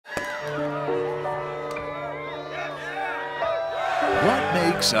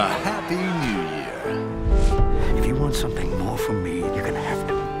folks, a happy new year. If you want something more from me, you're gonna have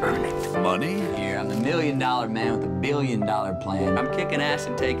to earn it. Money? Here, I'm the $1 million man with a $1 billion plan. I'm kicking ass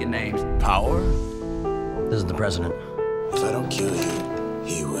and taking names. Power? This is the president. If I don't kill you,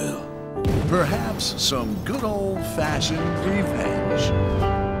 he will. Perhaps some good old-fashioned revenge.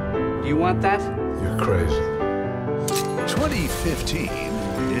 Do you want that? You're crazy. 2015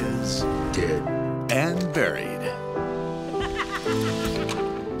 is Dead. and buried.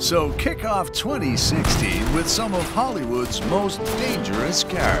 So kick off 2016 with some of Hollywood's most dangerous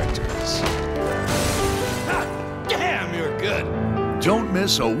characters. Damn, you're good. Don't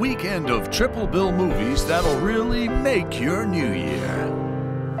miss a weekend of triple bill movies that'll really make your new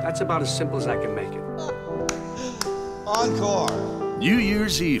year. That's about as simple as I can make it. Encore. New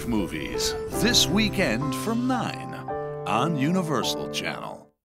Year's Eve movies, this weekend from 9 on Universal Channel.